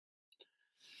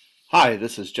Hi,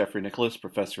 this is Jeffrey Nicholas,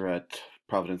 professor at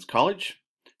Providence College,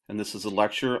 and this is a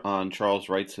lecture on Charles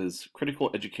Reitz's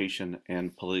Critical Education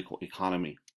and Political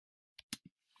Economy.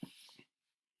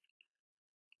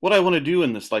 What I want to do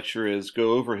in this lecture is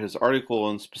go over his article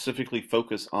and specifically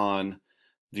focus on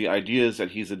the ideas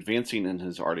that he's advancing in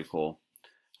his article,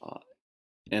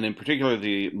 and in particular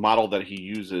the model that he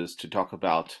uses to talk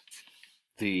about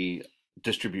the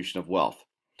distribution of wealth.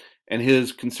 And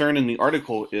his concern in the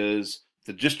article is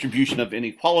the distribution of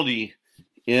inequality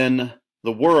in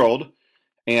the world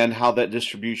and how that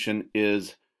distribution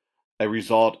is a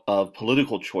result of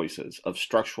political choices, of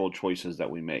structural choices that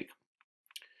we make.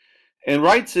 And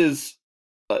Reitz is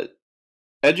an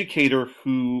educator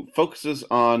who focuses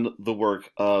on the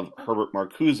work of Herbert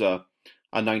Marcuse,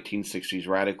 a 1960s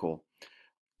radical.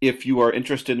 If you are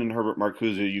interested in Herbert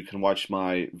Marcuse, you can watch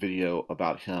my video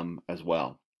about him as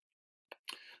well.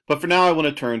 But for now, I want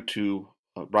to turn to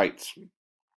Reitz.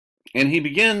 And he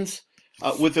begins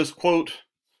with this quote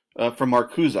from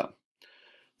Marcuse.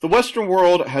 "The Western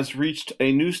world has reached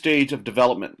a new stage of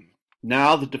development.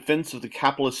 Now the defense of the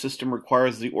capitalist system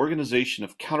requires the organization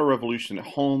of counter-revolution at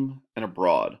home and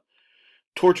abroad.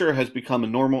 Torture has become a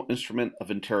normal instrument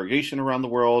of interrogation around the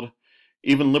world.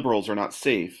 Even liberals are not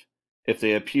safe if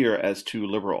they appear as too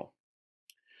liberal."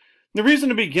 The reason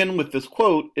to begin with this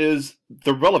quote is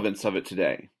the relevance of it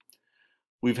today.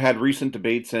 We've had recent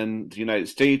debates in the United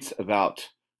States about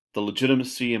the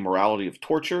legitimacy and morality of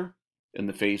torture in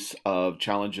the face of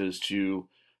challenges to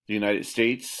the United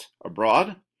States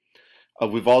abroad.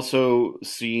 We've also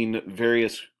seen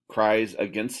various cries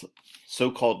against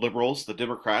so-called liberals, the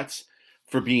Democrats,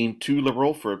 for being too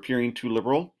liberal, for appearing too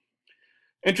liberal.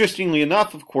 Interestingly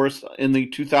enough, of course, in the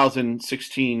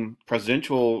 2016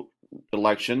 presidential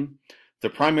election,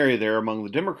 the primary there among the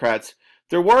Democrats,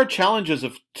 there were challenges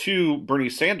to Bernie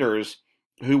Sanders,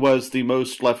 who was the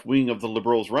most left-wing of the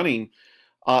liberals running,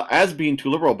 as being too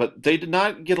liberal, but they did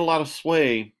not get a lot of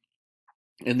sway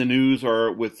in the news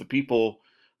or with the people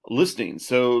listening.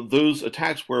 So those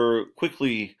attacks were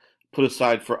quickly put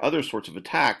aside for other sorts of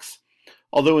attacks,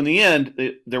 although in the end,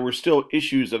 there were still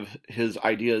issues of his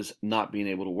ideas not being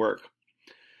able to work.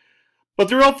 But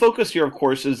the real focus here, of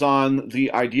course, is on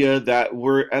the idea that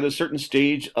we're at a certain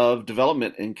stage of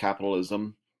development in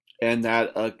capitalism and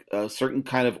that a certain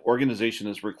kind of organization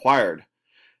is required.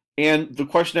 And the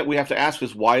question that we have to ask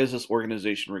is, why is this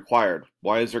organization required?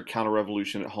 Why is there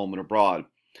counter-revolution at home and abroad?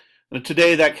 And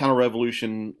today, that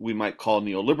counter-revolution we might call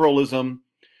neoliberalism,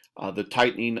 the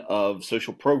tightening of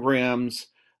social programs,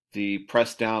 the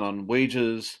press down on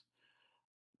wages.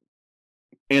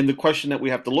 And the question that we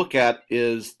have to look at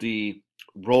is the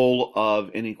role of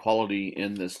inequality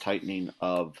in this tightening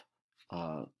of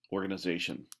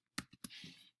organization.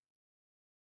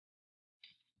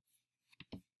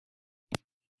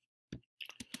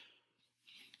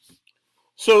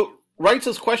 So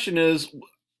Reitz's question is,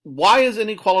 why is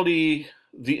inequality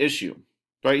the issue?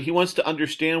 Right? He wants to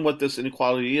understand what this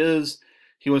inequality is.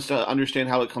 He wants to understand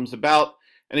how it comes about,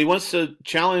 and he wants to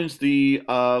challenge the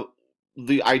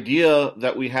idea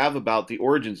that we have about the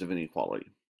origins of inequality.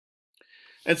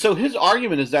 And so his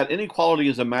argument is that inequality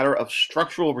is a matter of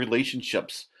structural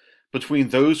relationships between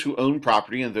those who own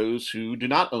property and those who do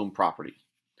not own property.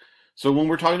 So when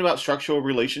we're talking about structural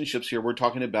relationships here, we're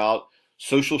talking about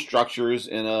social structures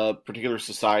in a particular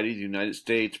society, the United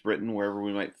States, Britain, wherever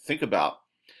we might think about,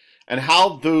 and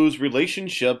how those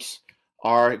relationships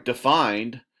are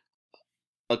defined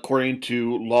according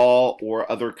to law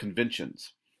or other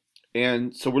conventions.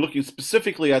 And so we're looking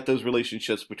specifically at those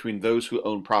relationships between those who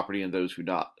own property and those who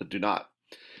do not.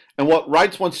 And what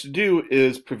Reitz wants to do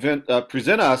is present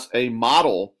us a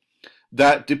model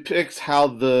that depicts how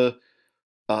the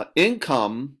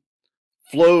income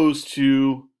flows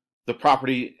to the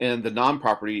property and the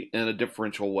non-property in a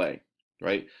differential way,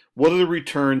 right? What are the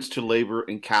returns to labor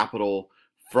and capital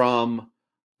from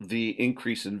the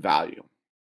increase in value?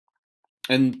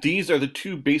 And these are the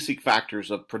two basic factors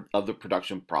of the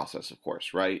production process, of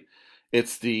course, right?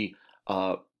 It's the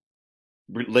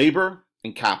labor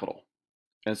and capital.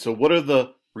 And so what are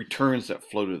the returns that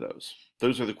flow to those?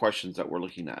 Those are the questions that we're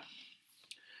looking at.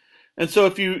 And so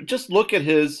if you just look at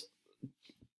his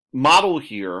model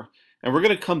here, and we're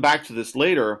going to come back to this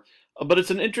later, but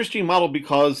it's an interesting model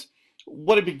because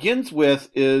what it begins with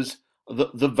is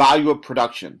the value of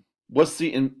production. What's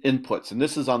the inputs? And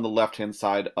this is on the left-hand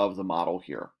side of the model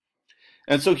here.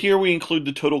 And so here we include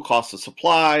the total cost of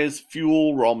supplies,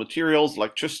 fuel, raw materials,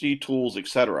 electricity, tools,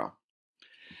 etc.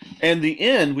 And the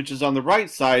end, which is on the right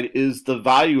side, is the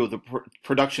value of the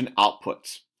production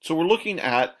outputs. So we're looking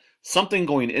at something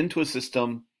going into a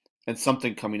system and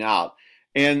something coming out.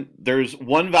 and there's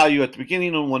one value at the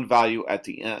beginning and one value at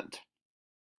the end.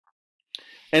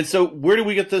 And so where do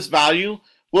we get this value?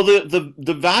 Well,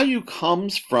 the value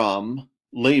comes from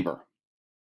labor.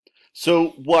 So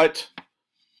what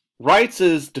Reitz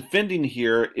is defending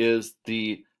here is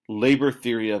the labor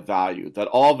theory of value, that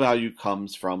all value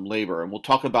comes from labor. And we'll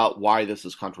talk about why this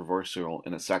is controversial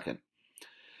in a second.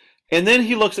 And then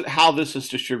he looks at how this is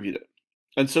distributed.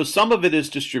 And so some of it is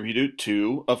distributed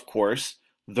to, of course,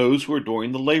 those who are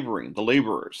doing the laboring, the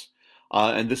laborers.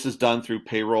 And this is done through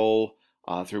payroll,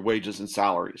 through wages and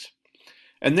salaries.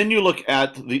 And then you look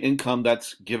at the income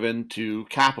that's given to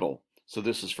capital. So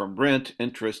this is from rent,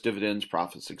 interest, dividends,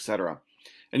 profits, etc.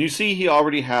 And you see he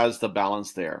already has the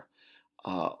balance there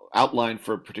outlined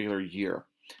for a particular year.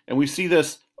 And we see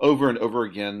this over and over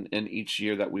again in each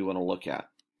year that we want to look at.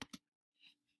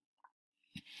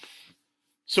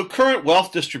 So current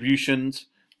wealth distributions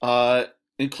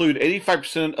include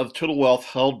 85% of total wealth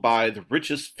held by the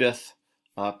richest fifth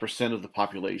percent of the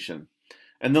population,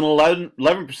 and then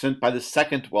 11% by the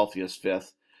second wealthiest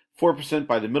fifth, 4%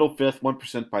 by the middle fifth,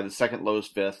 1% by the second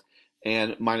lowest fifth,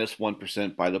 and minus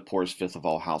 1% by the poorest fifth of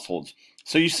all households.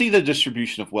 So you see the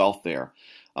distribution of wealth there.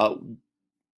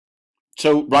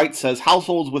 So Wright says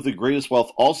households with the greatest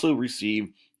wealth also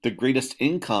receive the greatest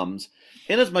incomes,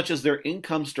 inasmuch as their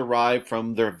incomes derive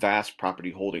from their vast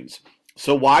property holdings.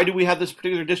 So why do we have this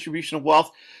particular distribution of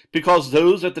wealth? Because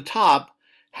those at the top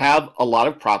have a lot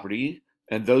of property,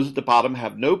 and those at the bottom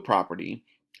have no property,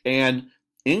 and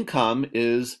income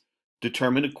is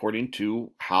determined according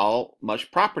to how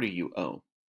much property you own.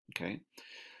 Okay,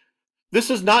 this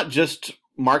is not just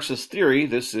Marxist theory.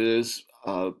 This is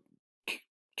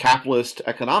capitalist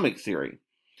economic theory.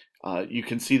 You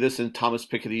can see this in Thomas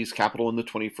Piketty's Capital in the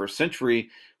 21st Century,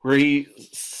 where he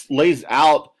lays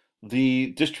out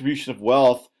the distribution of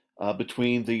wealth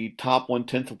between the top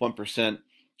 1/10 of 1%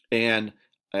 and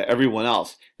everyone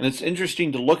else. And it's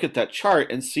interesting to look at that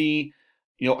chart and see,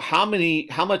 how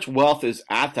much wealth is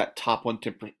at that top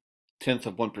 1/10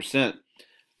 of 1%,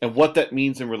 and what that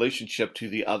means in relationship to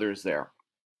the others there.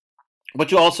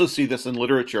 But you also see this in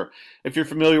literature. If you're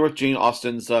familiar with Jane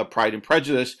Austen's Pride and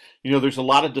Prejudice, there's a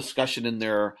lot of discussion in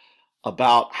there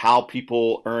about how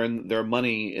people earn their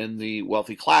money in the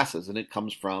wealthy classes, and it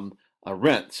comes from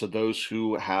rent. So those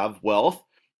who have wealth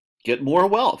get more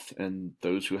wealth, and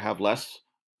those who have less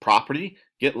property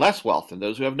get less wealth, and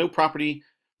those who have no property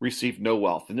receive no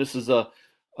wealth. And this is a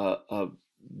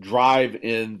drive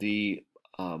in the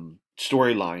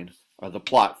storyline, the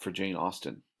plot for Jane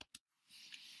Austen.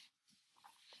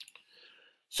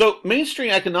 So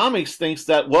mainstream economics thinks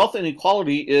that wealth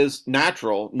inequality is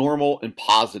natural, normal, and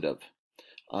positive.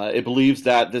 It believes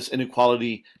that this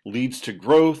inequality leads to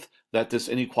growth, that this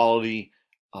inequality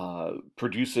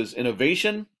produces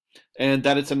innovation, and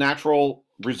that it's a natural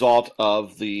result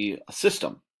of the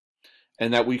system,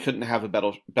 and that we couldn't have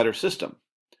a better system.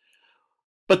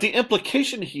 But the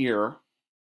implication here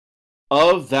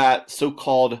of that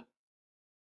so-called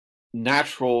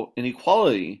natural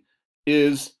inequality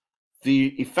is the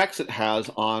effects it has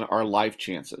on our life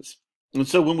chances. And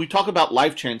so when we talk about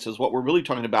life chances, what we're really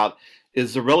talking about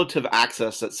is the relative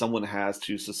access that someone has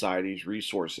to society's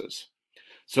resources.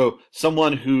 So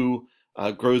someone who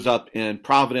grows up in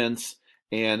Providence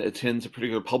and attends a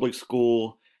particular public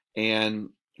school and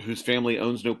whose family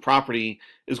owns no property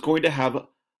is going to have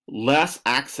less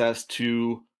access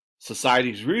to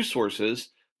society's resources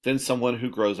than someone who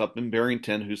grows up in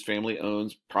Barrington whose family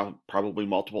owns probably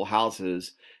multiple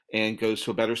houses and goes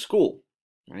to a better school,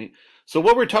 right? So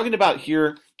what we're talking about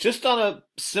here, just on a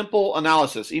simple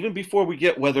analysis, even before we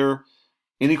get whether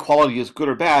inequality is good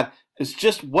or bad, is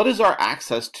just what is our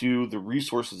access to the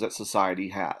resources that society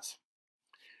has.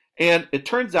 And it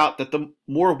turns out that the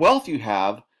more wealth you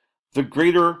have, the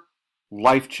greater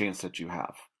life chance that you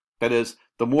have. That is,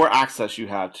 the more access you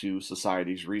have to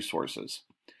society's resources.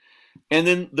 And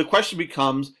then the question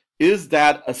becomes, is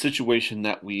that a situation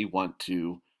that we want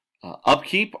to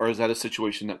upkeep, or is that a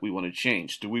situation that we want to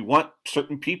change? Do we want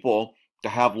certain people to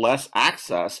have less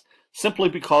access simply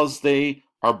because they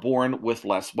are born with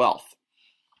less wealth?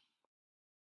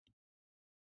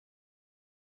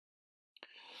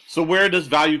 So where does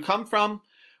value come from?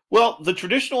 Well, the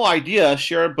traditional idea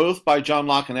shared both by John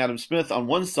Locke and Adam Smith on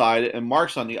one side and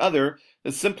Marx on the other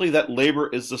is simply that labor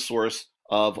is the source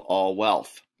of all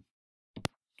wealth.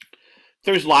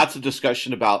 There's lots of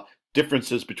discussion about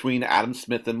differences between Adam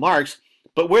Smith and Marx,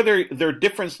 but where their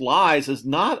difference lies is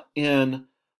not in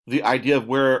the idea of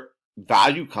where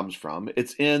value comes from,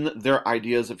 it's in their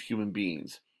ideas of human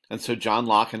beings. And so John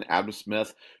Locke and Adam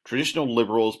Smith, traditional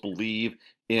liberals, believe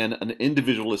in an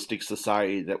individualistic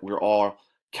society that we're all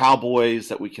cowboys,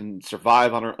 that we can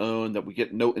survive on our own, that we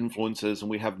get no influences, and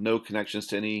we have no connections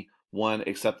to anyone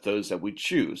except those that we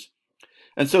choose.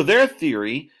 And so their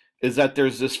theory is that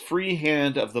there's this free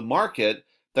hand of the market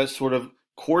that sort of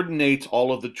coordinates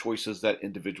all of the choices that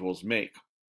individuals make.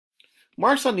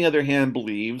 Marx, on the other hand,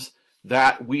 believes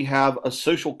that we have a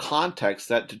social context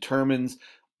that determines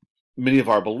many of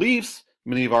our beliefs,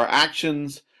 many of our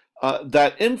actions,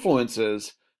 that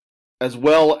influences as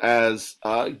well as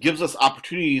gives us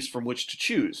opportunities from which to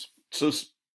choose. So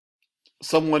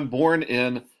someone born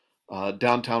in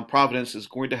downtown Providence is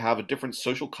going to have a different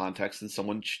social context than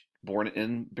someone born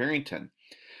in Barrington.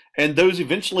 And those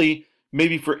eventually,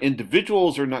 maybe for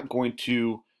individuals, are not going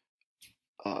to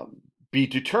be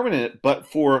determinate, but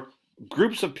for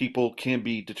groups of people can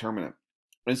be determinate.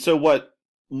 And so what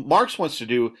Marx wants to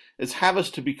do is have us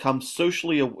to become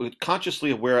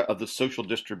consciously aware of the social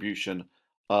distribution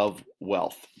of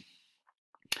wealth.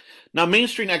 Now,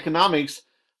 mainstream economics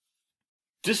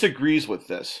disagrees with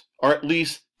this, or at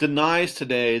least denies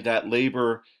today that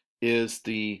labor is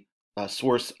the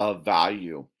source of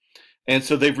value. And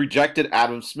so they've rejected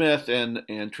Adam Smith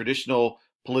and traditional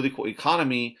political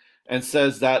economy and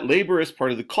says that labor is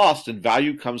part of the cost and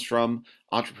value comes from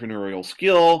entrepreneurial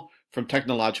skill, from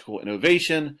technological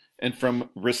innovation, and from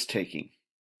risk-taking.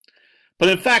 But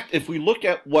in fact, if we look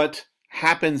at what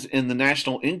happens in the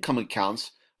national income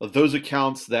accounts, of those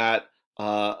accounts that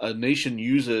a nation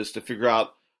uses to figure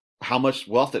out how much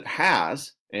wealth it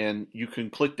has, and you can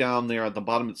click down there at the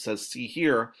bottom, it says see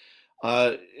here.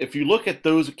 If you look at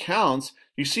those accounts,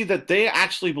 you see that they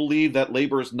actually believe that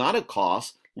labor is not a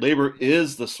cost, labor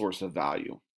is the source of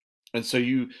value. And so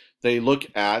they look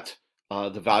at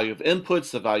the value of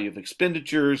inputs, the value of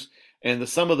expenditures, and the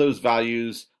sum of those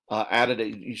values added at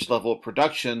each level of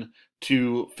production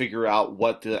to figure out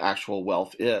what the actual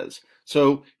wealth is.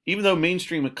 So even though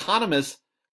mainstream economists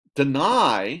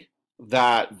deny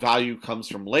that value comes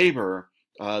from labor,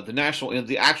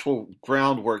 the actual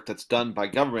groundwork that's done by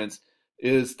governments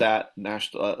is that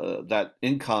that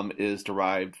income is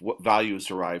derived, what value is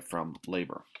derived from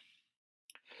labor.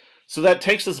 So that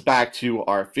takes us back to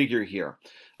our figure here.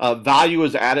 Value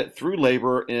is added through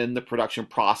labor in the production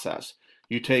process.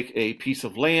 You take a piece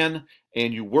of land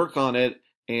and you work on it,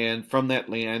 and from that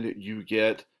land you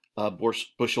get a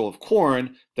bushel of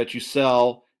corn that you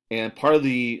sell, and part of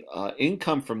the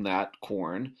income from that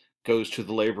corn goes to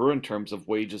the laborer in terms of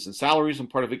wages and salaries, and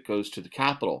part of it goes to the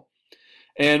capital.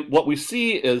 And what we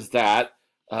see is that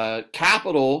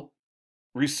capital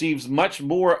receives much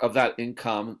more of that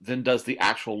income than does the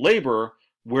actual labor,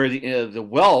 where the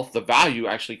wealth, the value,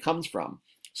 actually comes from.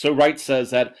 So Reitz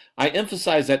says that I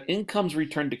emphasize that incomes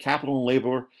returned to capital and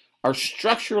labor are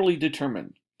structurally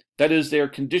determined. That is, they are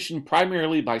conditioned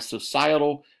primarily by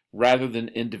societal rather than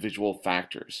individual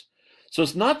factors. So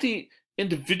it's not the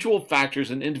individual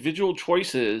factors and individual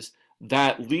choices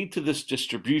that lead to this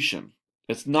distribution.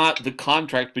 It's not the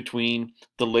contract between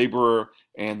the laborer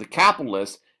and the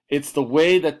capitalist. It's the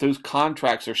way that those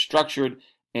contracts are structured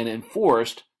and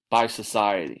enforced by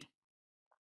society.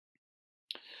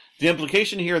 The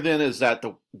implication here then is that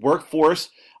the workforce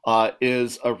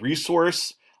is a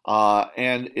resource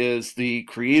and is the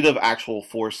creative actual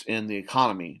force in the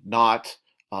economy, not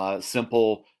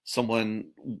simple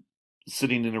someone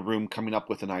sitting in a room coming up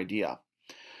with an idea.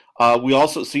 We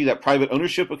also see that private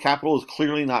ownership of capital is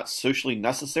clearly not socially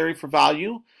necessary for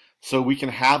value, so we can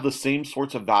have the same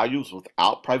sorts of values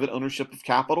without private ownership of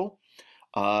capital,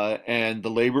 and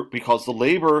because the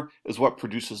labor is what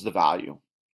produces the value,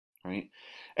 right?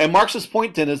 And Marx's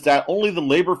point then is that only the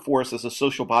labor force as a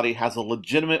social body has a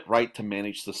legitimate right to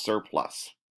manage the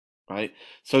surplus, right?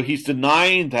 So he's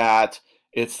denying that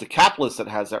it's the capitalist that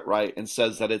has that right and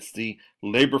says that it's the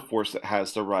labor force that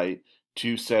has the right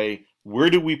to say, where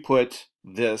do we put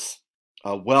this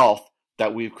wealth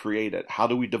that we've created? How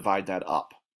do we divide that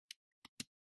up?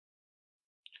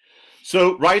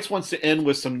 So Reitz wants to end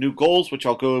with some new goals, which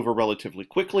I'll go over relatively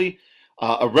quickly.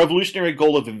 A revolutionary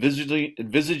goal of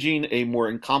envisaging a more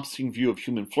encompassing view of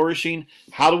human flourishing.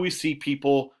 How do we see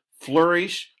people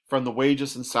flourish from the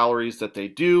wages and salaries that they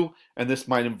do? And this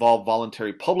might involve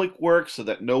voluntary public work so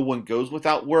that no one goes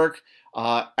without work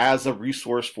as a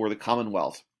resource for the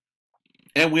Commonwealth.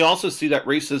 And we also see that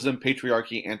racism,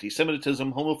 patriarchy,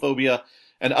 anti-Semitism, homophobia,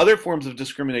 and other forms of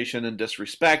discrimination and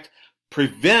disrespect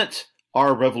prevent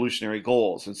our revolutionary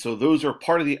goals. And so those are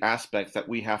part of the aspects that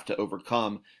we have to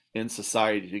overcome in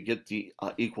society to get the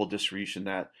equal distribution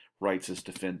that Reitz is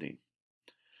defending.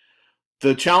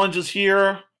 The challenges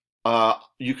here,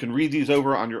 you can read these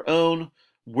over on your own.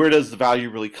 Where does the value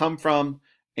really come from?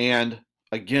 And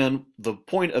again, the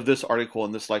point of this article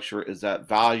and this lecture is that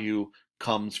value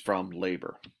comes from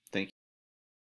labor.